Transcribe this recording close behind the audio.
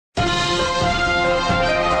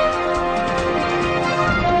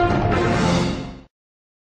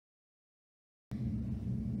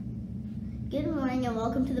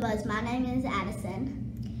welcome to The Buzz. My name is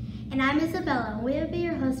Addison. And I'm Isabella, and we will be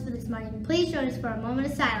your hosts for this morning. Please join us for a moment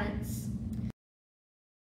of silence.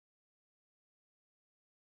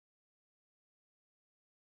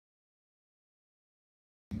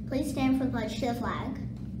 Please stand for the pledge to the flag.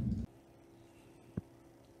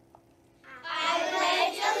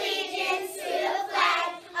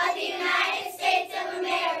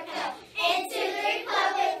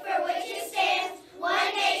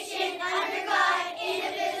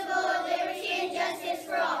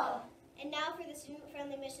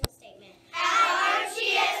 Student-friendly mission statement. At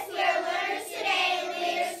RGS, we are learners today and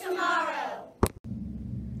leaders tomorrow.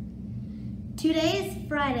 Today is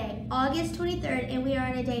Friday, August 23rd, and we are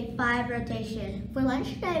on a day 5 rotation. For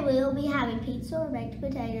lunch today, we will be having pizza or baked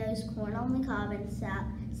potatoes, corn on the cob, and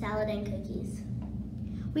salad and cookies.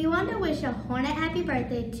 We want to wish a hornet happy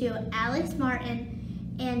birthday to Alex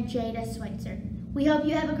Martin and Jada Switzer. We hope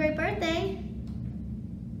you have a great birthday.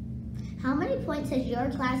 How many points has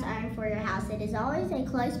your class earned for your house? It is always a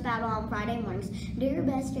close battle on Friday mornings. Do your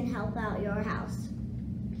best and help out your house.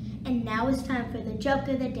 And now it's time for the joke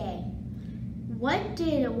of the day. What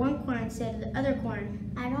did one corn say to the other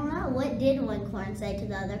corn? I don't know. What did one corn say to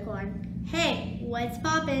the other corn? Hey, what's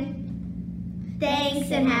poppin'?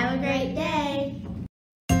 Thanks and have a great day.